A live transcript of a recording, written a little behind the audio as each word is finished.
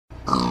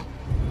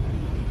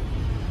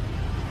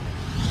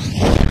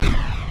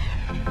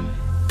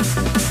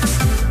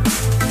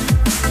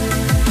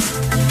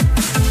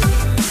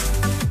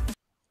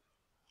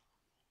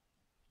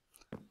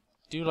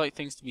do like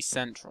things to be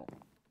central.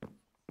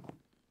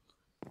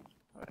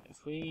 Right,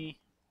 if we...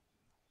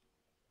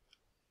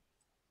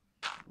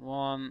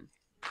 1,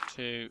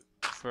 2,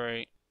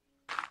 3.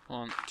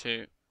 1,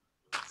 2,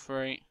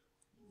 3.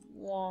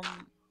 1,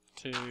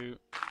 2,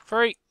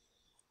 3.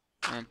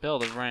 And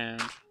build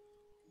around.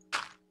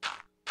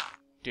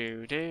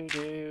 Do.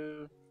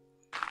 And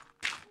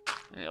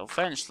it'll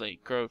eventually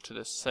grow to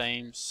the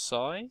same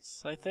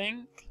size, I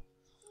think.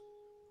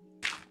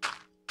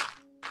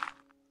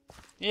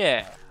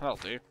 Yeah, that'll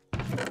do.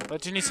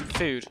 But do you need some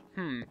food?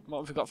 What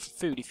have we got for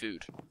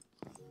food?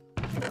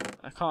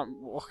 I can't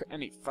walk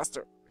any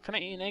faster. Can I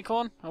eat an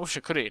acorn? I wish I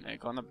could eat an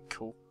acorn, that'd be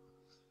cool.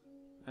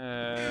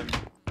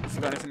 Have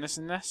we got anything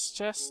in this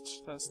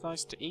chest? That's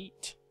nice to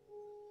eat.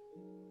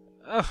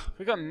 Ugh,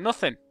 we got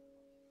nothing.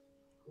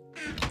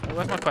 Oh,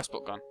 where's my quest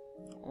book gone?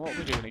 What are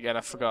we doing again?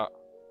 I forgot.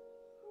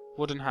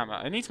 Wooden hammer.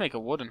 I need to make a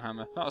wooden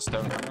hammer, not a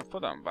stone hammer.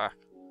 Put that one back.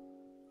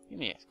 Give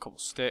me a couple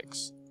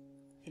sticks.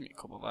 Give me a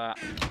couple of that.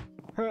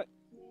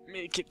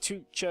 Make it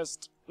 2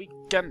 chests. We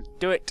can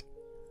do it.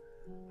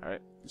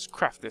 Alright, let's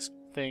craft this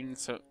thing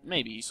so it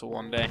may be useful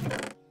one day.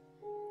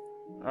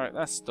 Alright,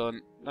 that's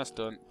done. That's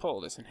done. Put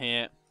all this in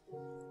here.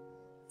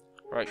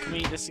 Right, can we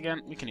eat this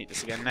again? We can eat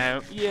this again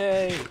now.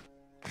 Yay!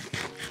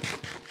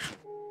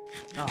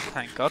 Oh,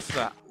 thank God for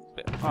that.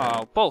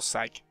 Oh, ball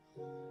sag.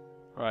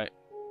 Right,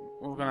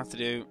 what we're going to have to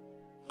do...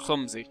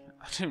 Clumsy.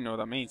 I don't even know what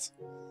that means.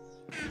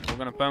 We're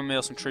going to bone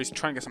meal some trees and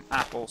try and get some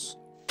apples.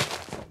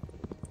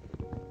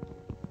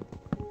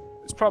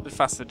 It's probably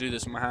faster to do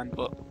this with my hand,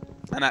 but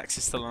an axe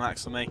is still an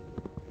axe for me.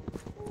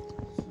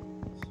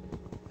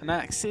 An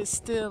axe is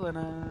still an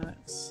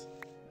axe.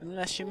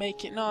 Unless you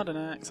make it not an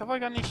axe. Have I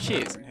got any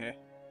shears in here?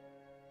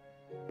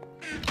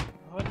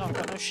 Have I not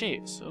got no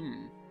shears?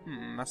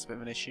 That's a bit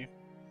of an issue.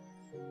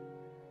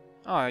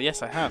 Oh,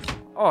 yes I have.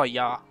 Oh,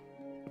 yeah.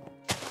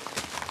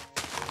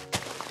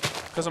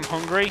 Because I'm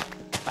hungry,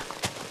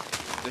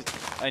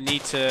 I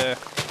need to...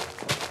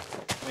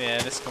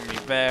 Yeah, this is going to be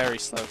very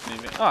slow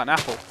moving. Oh, an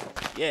apple.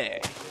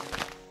 Yay.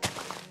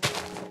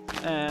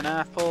 An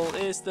apple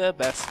is the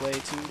best way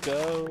to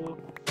go.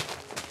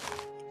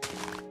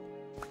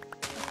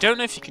 I don't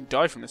know if you can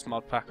die from this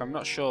mod pack. I'm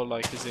not sure,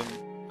 like, as in...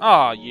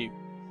 Ah, you.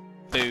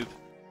 Boob.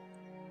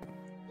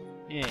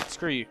 Yeah,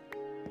 screw you.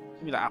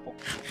 Give me that apple.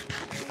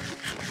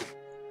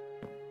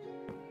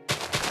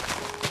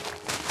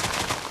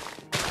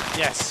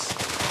 Yes.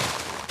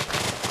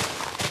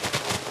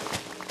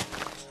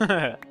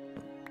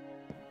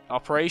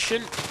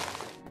 Operation.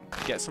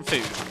 Get some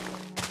food.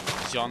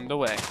 It's yonder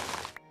way.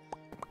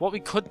 What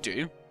we could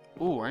do...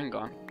 Ooh, hang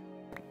on.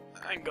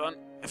 Hang on.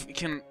 If we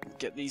can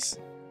get these...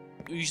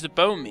 Use the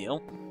bone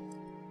meal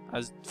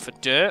as for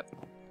dirt.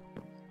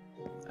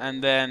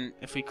 And then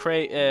if we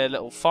create a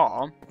little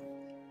farm,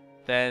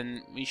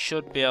 then we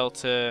should be able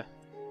to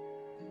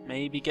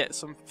maybe get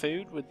some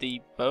food with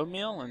the bone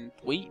meal and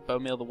wheat.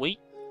 Bone meal the wheat.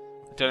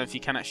 I don't know if you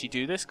can actually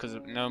do this, because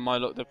knowing my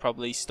luck, they've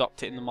probably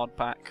stopped it in the mod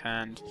pack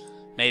and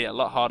made it a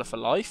lot harder for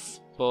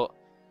life. But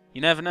you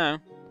never know.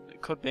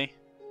 It could be.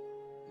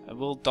 I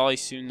will die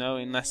soon though,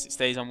 unless it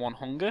stays on 1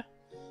 hunger.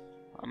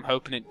 I'm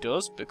hoping it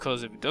does,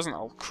 because if it doesn't,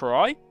 I'll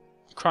cry.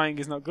 Crying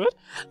is not good.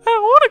 I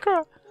don't want to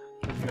cry.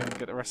 I'm going to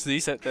get the rest of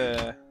these at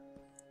the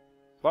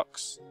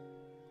box.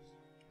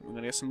 We're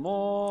going to get some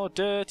more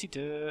dirty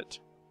dirt.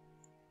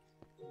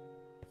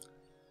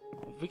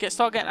 If we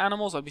start getting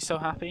animals, I'd be so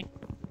happy.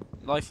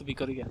 Life would be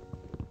good again.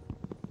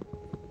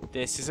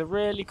 This is a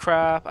really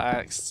crap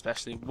axe,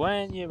 especially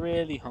when you're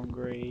really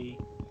hungry.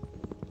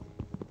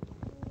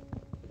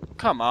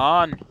 Come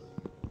on.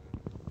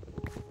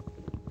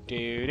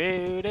 Do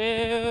do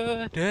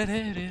do do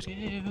do do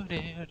do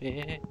do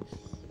do.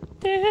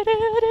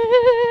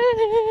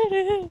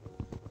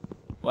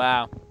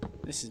 Wow,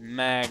 this is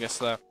mega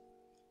slow.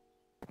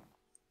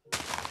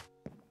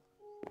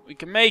 We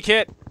can make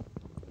it.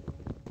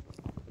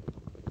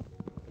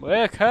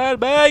 We can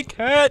make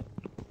it.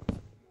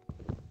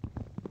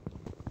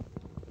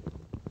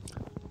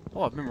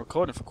 Oh, I've been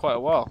recording for quite a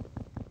while.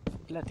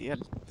 Bloody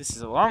hell, this is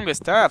the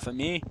longest time for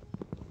me.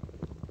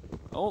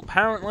 Oh,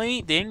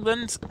 apparently the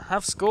England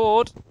have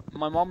scored.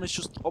 My mom has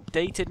just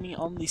updated me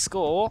on the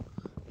score.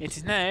 It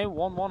is now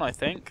 1-1, I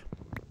think.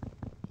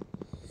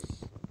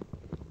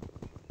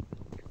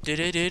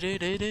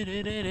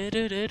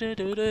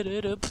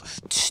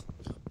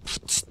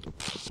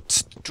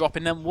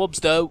 Dropping them wubs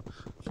though.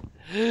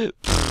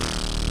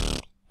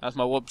 That's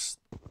my wubs.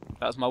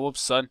 That's my wubs,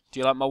 son. Do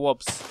you like my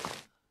wubs?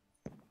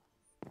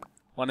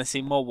 Want to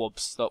see more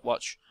wubs? Look,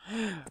 watch.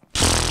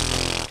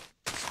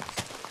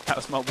 That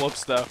was my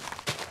wubs though.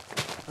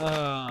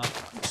 I'm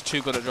just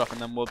too good at dropping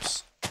them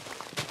wubs.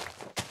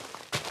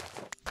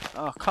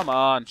 Oh, come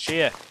on.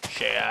 Shear.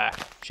 Shear.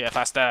 Shear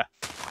faster.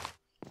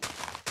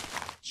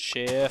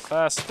 Shear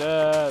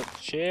faster.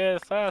 Shear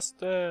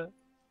faster.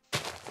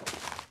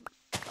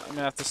 I'm going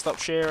to have to stop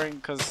shearing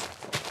because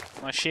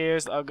my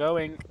shears are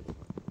going.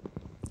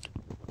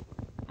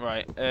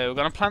 Right, we're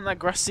going to plant that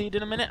grass seed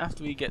in a minute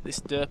after we get this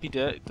derpy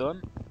dirt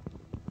done.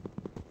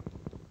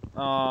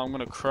 Oh, I'm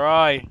going to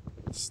cry.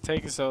 It's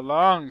taking so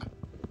long.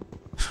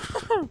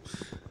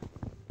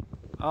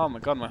 Oh my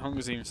god, my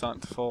hunger's even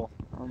starting to fall.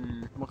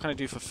 What can I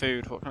do for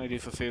food? What can I do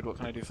for food? What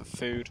can I do for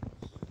food?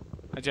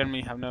 I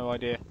genuinely have no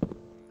idea.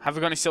 Have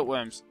we got any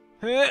silkworms?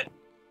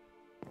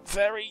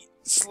 Very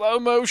slow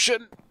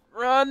motion.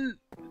 Run!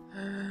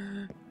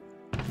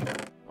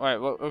 Right,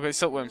 well, okay,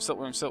 silkworms,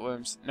 silkworms,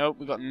 silkworms. Nope,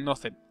 we got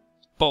nothing.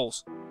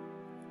 Balls.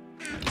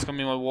 It's gonna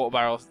be my water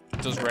barrel.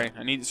 It does rain.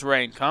 I need it to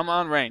rain. Come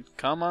on, rain.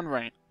 Come on,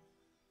 rain.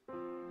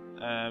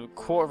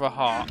 Quarter of a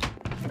heart.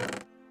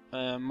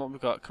 What have we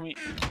got? Can we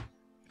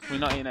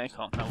not eat an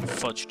acorn? No, we're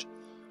fudged.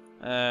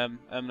 I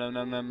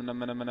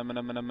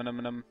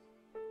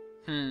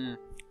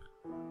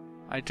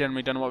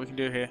generally don't know what we can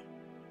do here.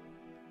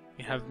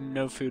 We have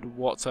no food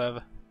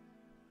whatsoever.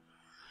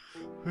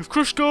 We've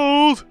crushed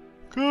gold!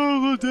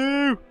 Gold will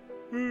do!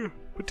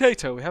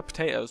 Potato. We have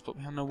potatoes, but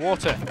we have no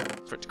water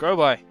for it to grow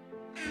by.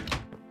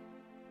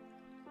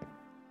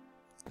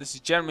 This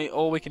is generally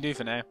all we can do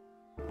for now.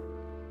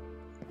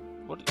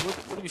 Would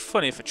it be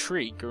funny if a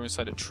tree grew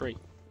inside a tree?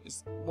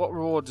 What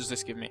reward does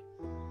this give me?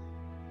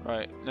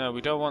 Right, no,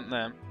 we don't want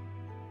them.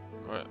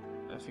 Right,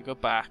 if we go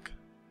back.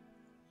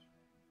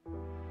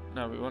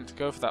 No, we want to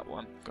go for that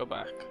one. Go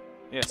back.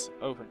 Yes,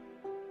 open.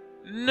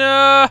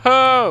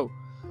 No!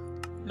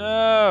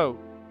 No!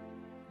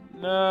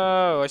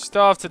 No! I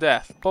starved to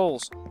death.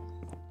 Balls.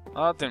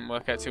 Oh, that didn't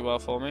work out too well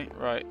for me.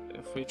 Right,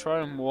 if we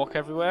try and walk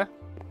everywhere,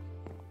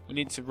 we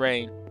need to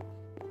rain.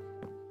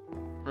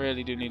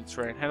 Really do need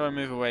to rain. How do I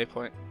move a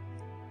waypoint?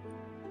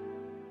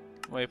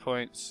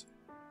 Waypoints.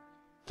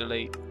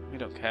 Delete. We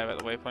don't care about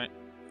the waypoint.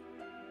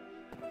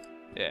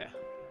 Yeah.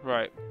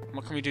 Right.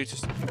 What can we do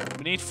to...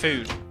 We need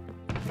food.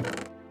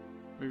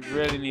 We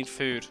really need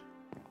food.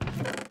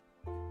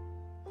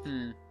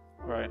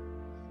 Right.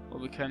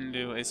 What we can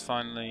do is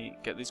finally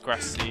get this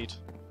grass seed.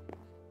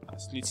 I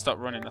just need to stop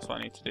running. That's what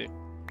I need to do.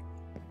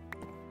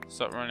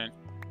 Stop running.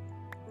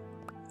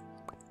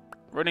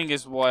 Running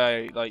is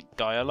why I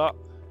die a lot.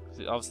 Because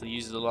it obviously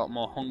uses a lot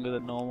more hunger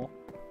than normal.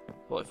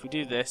 But if we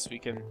do this, we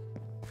can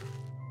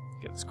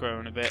get this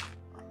growing a bit.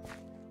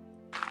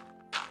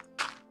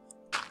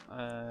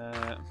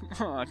 I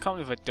can't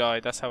believe I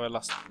died. That's how I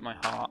lost my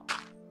heart.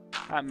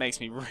 That makes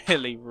me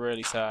really,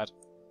 really sad.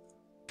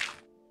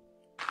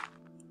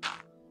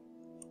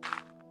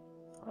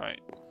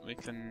 Right, we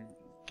can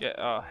get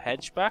our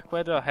hedge back.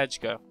 Where did our hedge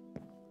go?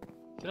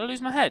 Did I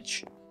lose my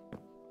hedge?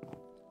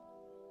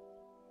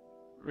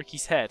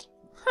 Ricky's head.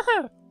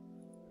 I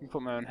can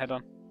put my own head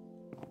on.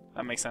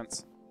 That makes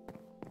sense.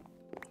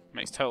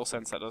 Makes total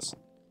sense, that does.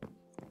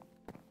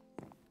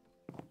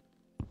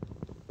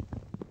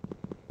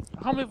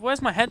 I can't believe,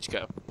 where's my hedge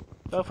go?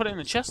 Did I put it in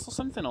the chest or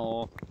something,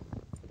 or...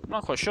 I'm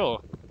not quite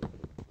sure.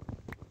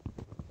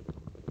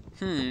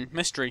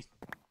 Mystery.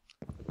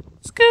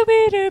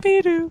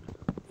 Scooby-Dooby-Doo,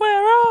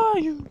 where are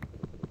you?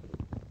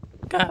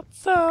 Got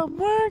some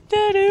work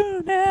to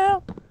do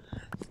now.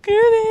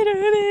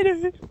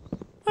 Scooby-Dooby-Doo,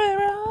 where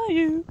are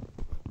you?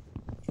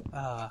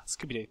 Ah,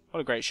 Scooby-Doo.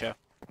 What a great show.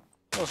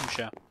 Awesome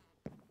show.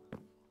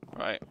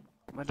 Right,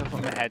 where did I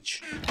put my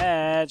hedge?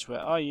 Hedge, where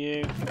are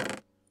you?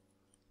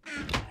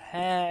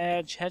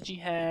 Hedge, hedgy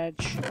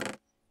hedge.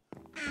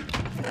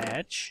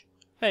 Hedge?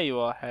 There you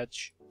are,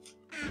 hedge.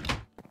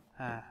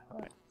 Right,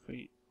 if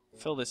we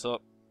fill this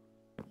up.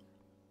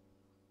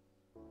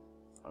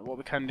 Right, what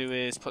we can do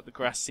is put the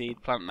grass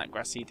seed, plant that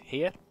grass seed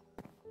here.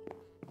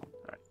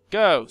 Right,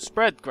 go!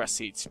 Spread, grass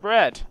seed,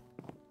 spread!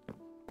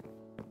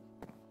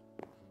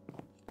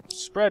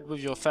 Spread with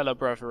your fellow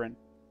brethren.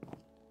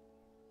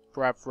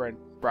 Brav.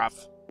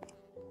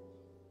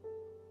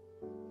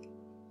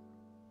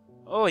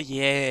 Oh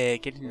yeah,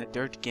 get in the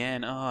dirt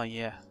again. Oh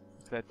yeah,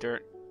 look at that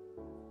dirt.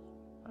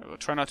 Alright, we'll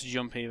try not to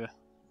jump either.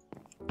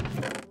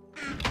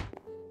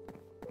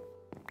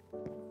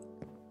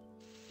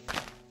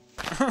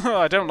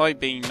 I don't like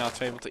being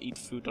not able to eat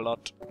food a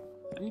lot.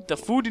 I need the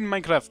food in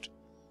Minecraft.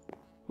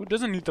 Who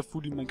doesn't need the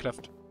food in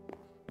Minecraft?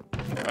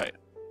 Right.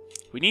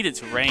 We need it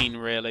to rain,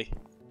 really.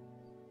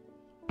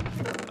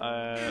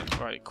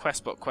 Right,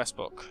 quest book.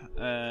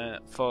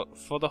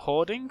 For the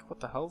hoarding? What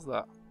the hell's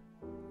that?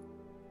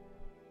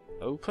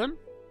 Open?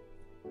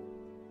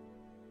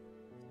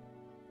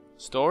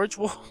 Storage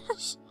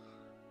walls?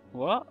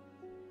 What?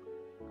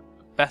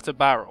 Better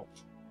barrel.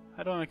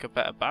 How do I make a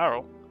better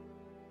barrel?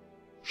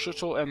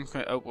 Shuttle and...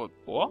 Oh,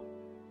 what?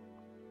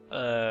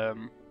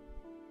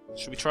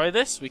 Should we try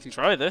this? We can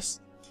try this.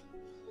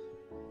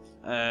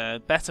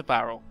 Better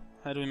barrel.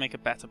 How do we make a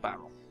better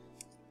barrel?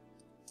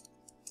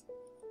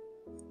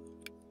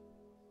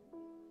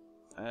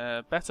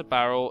 Better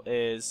barrel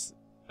is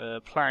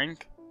a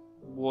plank,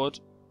 wood,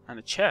 and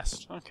a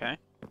chest. Okay.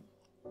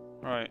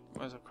 Right,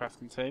 where's our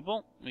crafting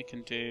table? We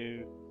can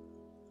do...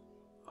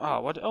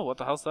 Oh, what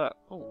the hell's that?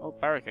 Oh,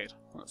 barricade.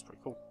 Oh, that's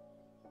pretty cool.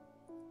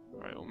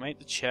 Right, we'll make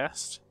the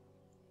chest.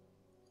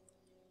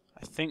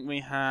 I think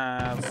we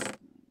have...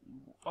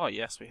 Oh,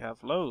 yes, we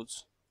have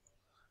loads.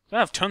 We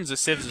have tons of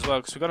sieves as well,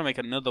 because we've got to make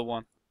another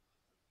one.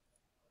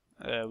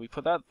 We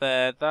put that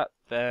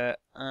there,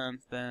 and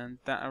then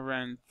that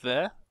around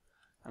there.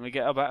 And we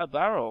get about a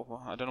barrel.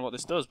 Well, I don't know what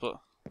this does, but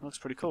it looks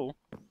pretty cool.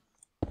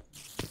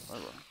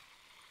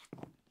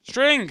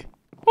 String!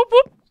 Whoop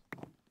whoop!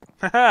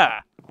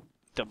 Haha!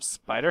 Dumb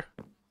spider.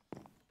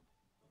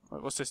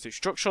 Right, what's this do?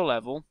 Structural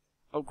level.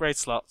 Upgrade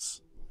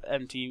slots.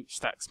 Empty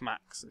stacks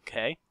max.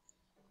 Okay.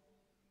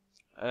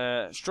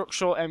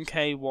 Structural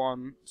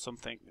MK1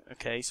 something.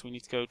 Okay, so we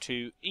need to go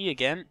to E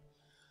again.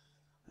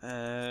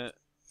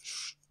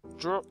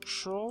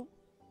 Structural.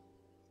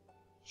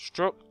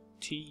 Struct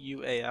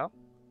TUAL.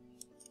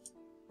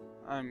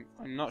 I'm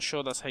not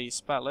sure that's how you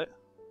spell it.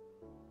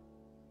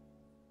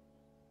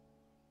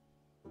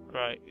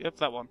 Right, yep,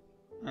 that one.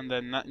 And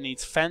then that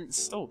needs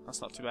fence. Oh,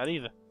 that's not too bad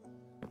either.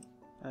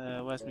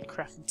 Where's my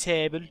crafting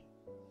table?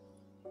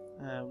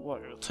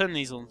 What? We'll turn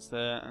these onto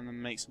there and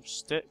then make some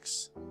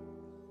sticks.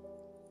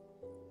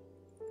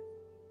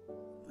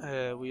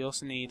 We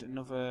also need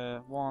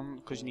another one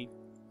because you need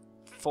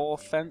 4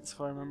 fence, if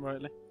I remember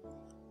rightly.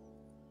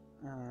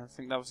 I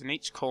think that was in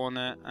each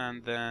corner,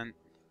 and then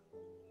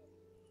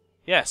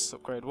yes,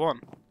 upgrade 1.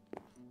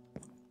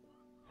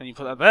 Then you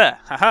put that there.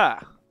 Haha.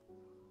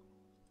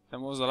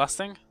 Then what was the last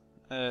thing?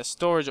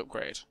 Storage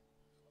upgrade.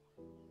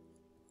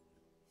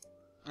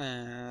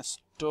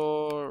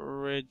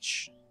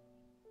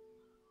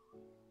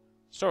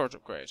 Storage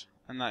upgrade,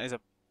 and that is a.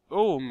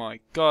 Oh my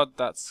god,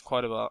 that's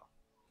quite a lot.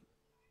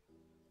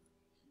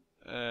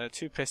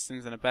 2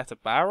 pistons and a better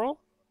barrel.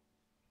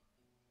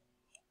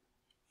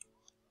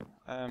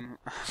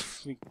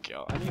 We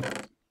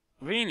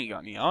ain't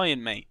got any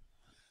iron, mate.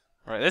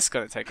 Right, this is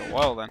gonna take a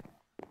while then.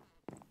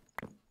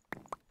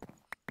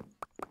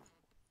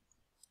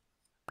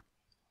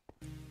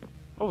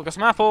 Oh, we got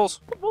some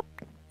apples. Whoop, whoop.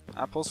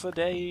 Apples for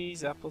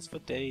days,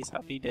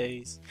 happy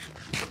days.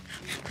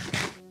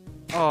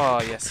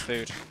 Oh yes,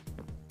 food.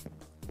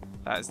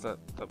 That is the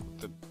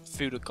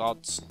food of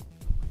gods.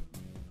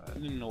 I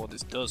don't even know what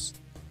this does.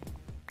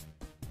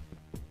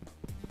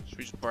 Should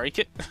we just break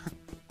it?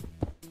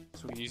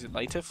 So we can use it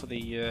later for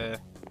the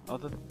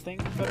other thing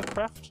for the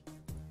craft.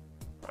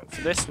 Right,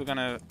 for this we're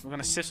gonna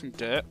sieve some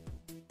dirt.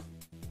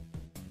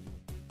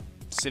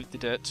 Sieve the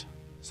dirt.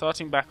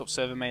 Starting backup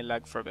server may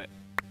lag for a bit.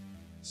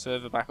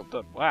 Server backup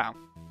done. Wow.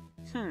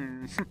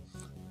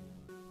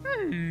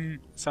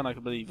 Sound like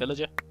a bloody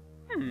villager.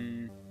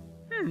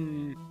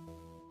 We're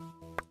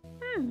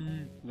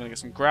gonna get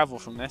some gravel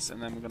from this,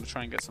 and then we're gonna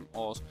try and get some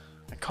ores.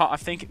 I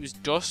think it was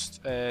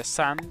dust,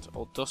 sand,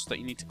 or dust that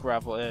you need to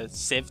gravel,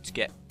 sieve to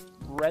get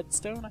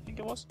redstone. I think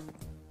it was.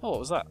 Oh, what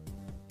was that?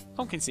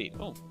 Pumpkin seed.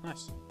 Oh,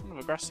 nice.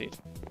 Another grass seed.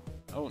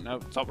 Oh no!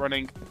 Stop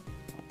running.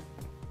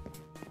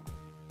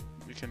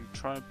 We can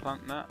try and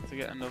plant that to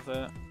get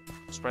another.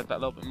 Spread that a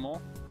little bit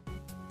more.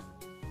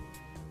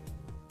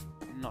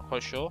 I'm not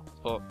quite sure,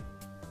 but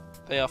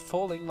they are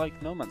falling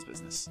like no man's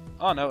business.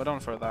 Oh no, I don't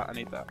want to throw that. I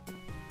need that.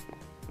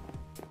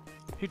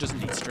 Who doesn't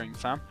need string,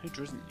 fam? Who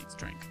doesn't need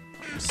string?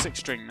 6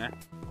 string there.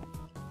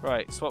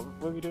 Right, so what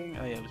were we doing?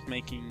 Oh yeah, I was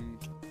making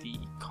the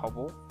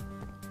cobble.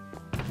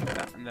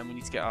 And then we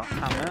need to get our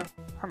hammer.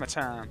 Hammer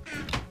time!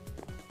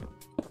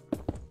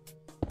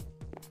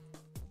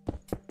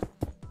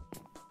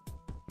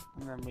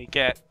 And then we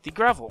get the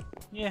gravel.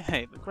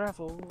 Yay, the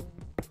gravel.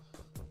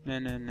 No,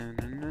 no, no,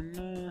 no, no,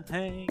 no.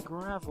 Hey,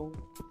 gravel.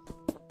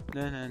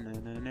 No, no, no,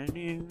 no, no, no, no,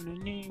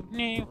 no,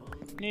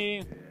 no,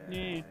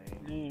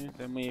 no.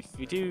 Then if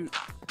we do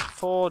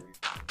 4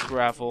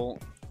 gravel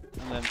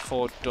and then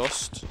 4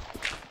 dust.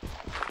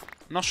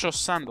 I'm not sure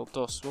sand or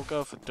dust. We'll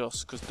go for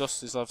dust because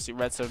dust is obviously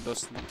redstone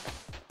dust. And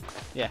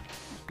yeah,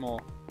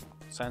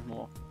 sounds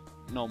more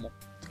normal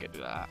to get to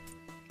that.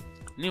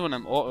 Need one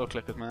of them auto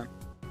clickers, man.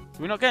 Do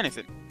we not get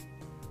anything?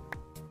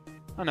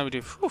 Oh no, we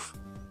do. Whew.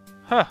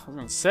 Huh, I was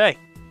gonna say.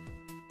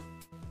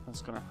 I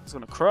was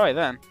gonna cry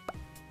then.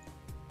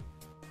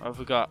 What have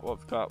we got? What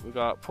have we got? We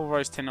got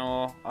pulverized tin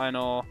ore, iron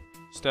ore,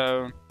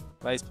 stone,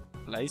 blaze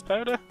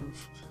powder.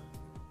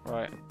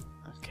 Right.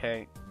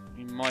 Okay.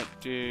 We might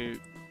do.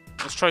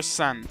 Let's try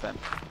sand then.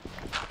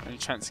 Any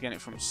chance of getting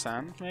it from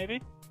sand,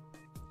 maybe?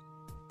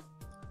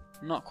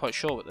 I'm not quite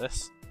sure with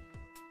this.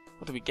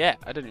 What did we get?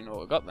 I don't even know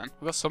what we got then.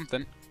 We got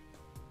something.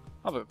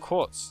 Oh, we got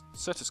quartz.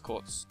 Certus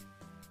quartz.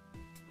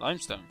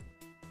 Limestone.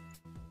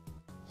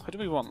 Why do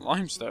we want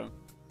limestone?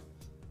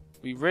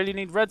 We really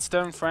need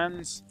redstone,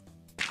 friends.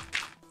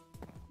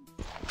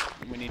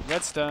 We need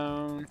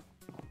redstone.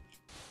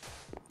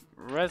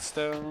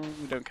 Redstone.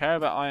 We don't care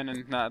about iron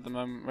and that at the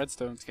moment.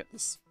 Redstone to get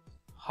this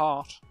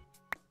heart.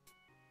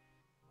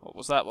 What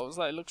was that? What was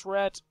that? It looks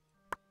red.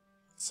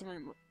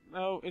 Something.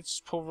 No, it's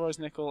pulverized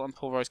nickel and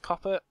pulverized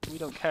copper. We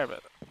don't care about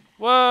it.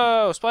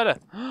 Whoa, spider!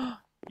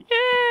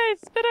 Yay,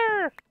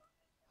 spider!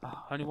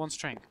 Oh, only 1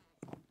 string.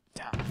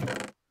 Damn.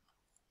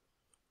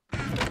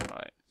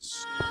 Right.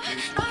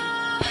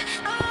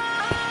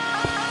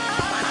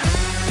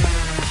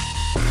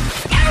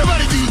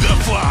 Everybody do the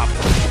flop!